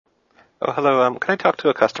Oh, hello. Can I talk to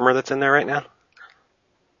a customer that's in there right now?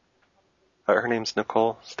 Her name's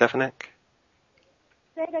nstefanek.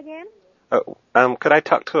 Say it again. Oh, could I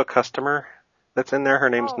talk to a customer that's in there? Her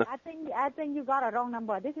name's I think you got a wrong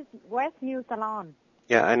number. This is Westview Salon.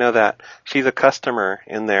 Yeah, I know that. She's a customer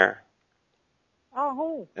in there. Oh,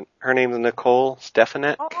 who? And her name's Nicole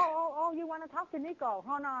Stefanek. Oh, you want to talk to Nico.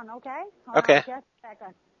 Hold on, okay? Okay. Hold on, just a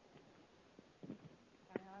second.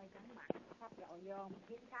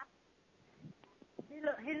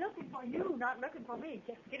 He's looking for you, not looking for me.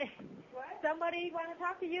 Just kidding. What? Somebody want to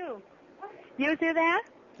talk to you. You still there?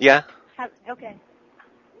 Yeah. Okay.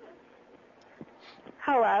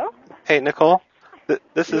 Hello? Hey, Nicole.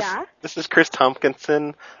 This Yeah? is Chris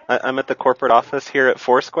Tompkinson. I'm at the corporate office here at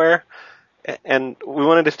Foursquare. And we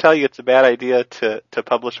wanted to tell you it's a bad idea to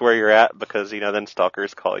publish where you're at because, then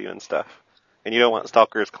stalkers call you and stuff. And you don't want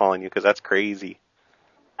stalkers calling you because that's crazy.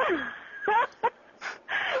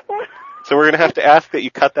 So we're going to have to ask that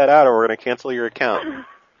you cut that out or we're going to cancel your account.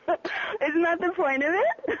 Isn't that the point of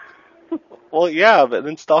it? Well, yeah, but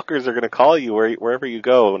then stalkers are going to call you wherever you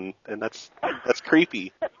go, and that's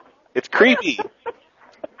creepy. It's creepy.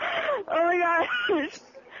 Oh my gosh.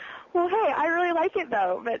 Well, hey, I really like it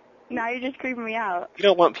though, but now you're just creeping me out. You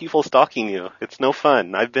don't want people stalking you. It's no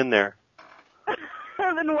fun. I've been there.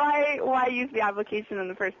 Then why use the application in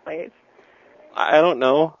the first place? I don't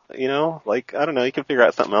know. I don't know. You can figure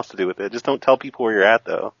out something else to do with it. Just don't tell people where you're at,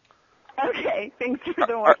 though. Okay, thanks for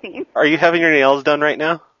the warning. Are you having your nails done right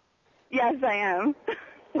now? Yes, I am.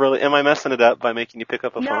 Really? Am I messing it up by making you pick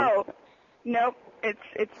up a phone? No. Nope.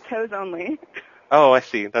 It's toes only. Oh, I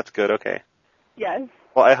see. That's good. Okay. Yes.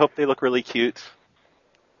 Well, I hope they look really cute.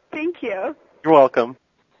 Thank you. You're welcome.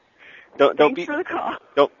 Thanks for the call.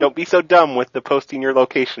 Don't be so dumb with the posting your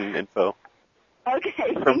location info.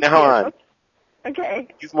 Okay. From now on. Okay.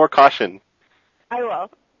 Use more caution. I will. All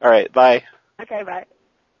right. Bye. Okay, bye.